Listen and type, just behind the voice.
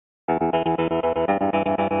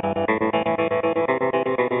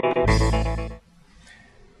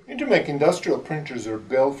Intermec industrial printers are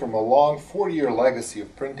built from a long 40-year legacy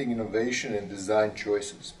of printing innovation and design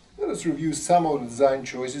choices. Let us review some of the design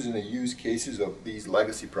choices and the use cases of these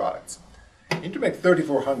legacy products. Intermec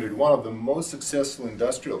 3400, one of the most successful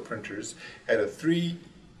industrial printers, had a 3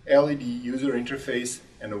 LED user interface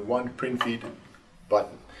and a 1 print feed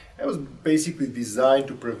button. It was basically designed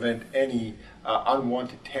to prevent any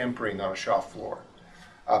unwanted tampering on a shop floor.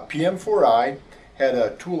 PM4i had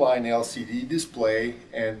a 2-line LCD display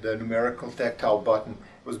and a numerical tactile button.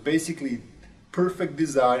 It was basically perfect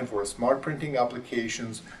design for smart printing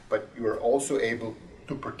applications, but you are also able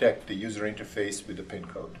to protect the user interface with the pin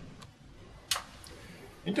code.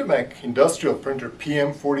 Intermec industrial printer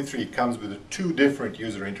PM43 comes with 2 different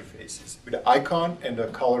user interfaces, with an icon and a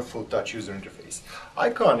colorful touch user interface.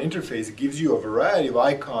 Icon interface gives you a variety of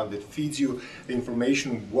icons that feeds you the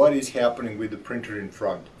information what is happening with the printer in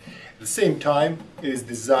front. At the same time, it is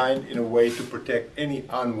designed in a way to protect any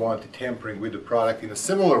unwanted tampering with the product in a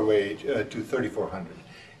similar way to 3400.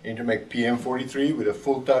 Intermec PM43 with a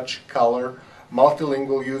full touch color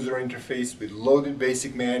multilingual user interface with loaded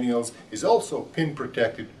basic manuals is also pin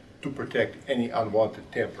protected to protect any unwanted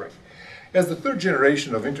tampering. As the 3rd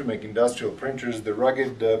generation of Intermec industrial printers, the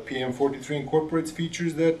rugged PM43 incorporates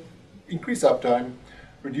features that increase uptime,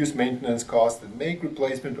 reduce maintenance costs, and make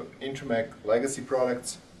replacement of Intermec legacy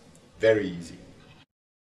products very easy.